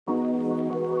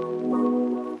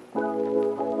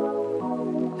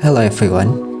Hello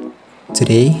everyone.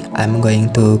 Today I'm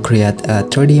going to create a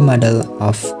 3D model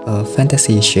of a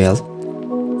fantasy shield.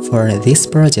 For this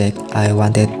project, I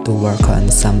wanted to work on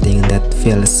something that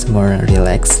feels more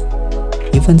relaxed.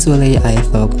 Eventually, I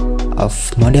thought of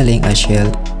modeling a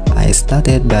shield. I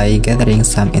started by gathering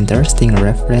some interesting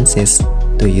references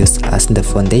to use as the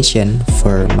foundation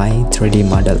for my 3D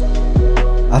model.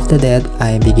 After that,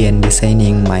 I began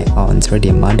designing my own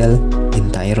 3D model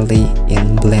entirely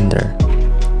in Blender.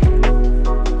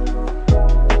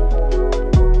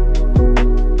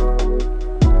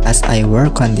 As I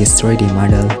work on this 3D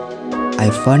model, I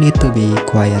found it to be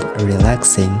quite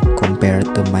relaxing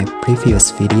compared to my previous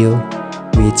video,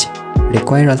 which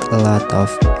required a lot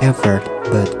of effort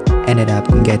but ended up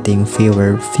getting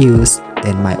fewer views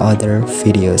than my other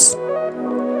videos.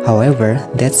 However,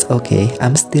 that's okay,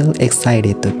 I'm still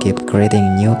excited to keep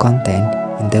creating new content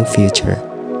in the future.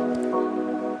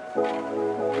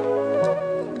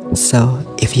 So,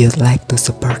 if you'd like to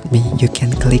support me, you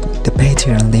can click the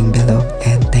Patreon link below,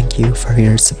 and thank you for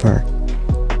your support.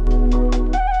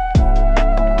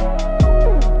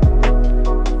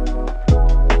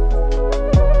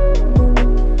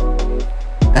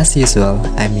 As usual,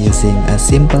 I'm using a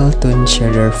simple Toon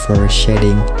shader for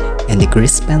shading and the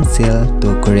grease pencil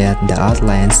to create the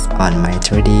outlines on my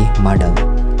 3D model.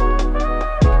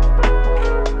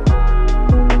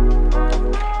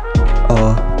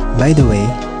 Oh, by the way,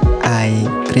 I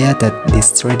created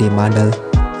this 3D model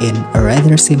in a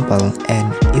rather simple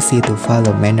and easy to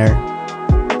follow manner,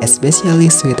 especially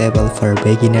suitable for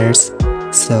beginners.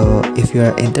 So if you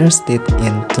are interested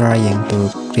in trying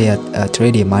to create a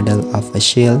 3D model of a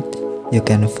shield, you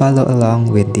can follow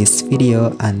along with this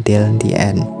video until the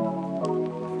end.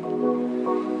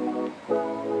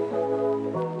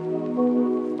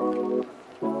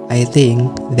 I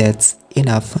think that's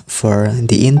enough for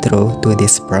the intro to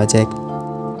this project.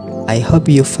 I hope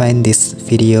you find this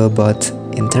video both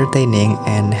entertaining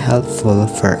and helpful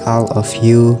for all of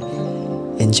you.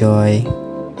 Enjoy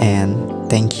and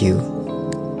thank you.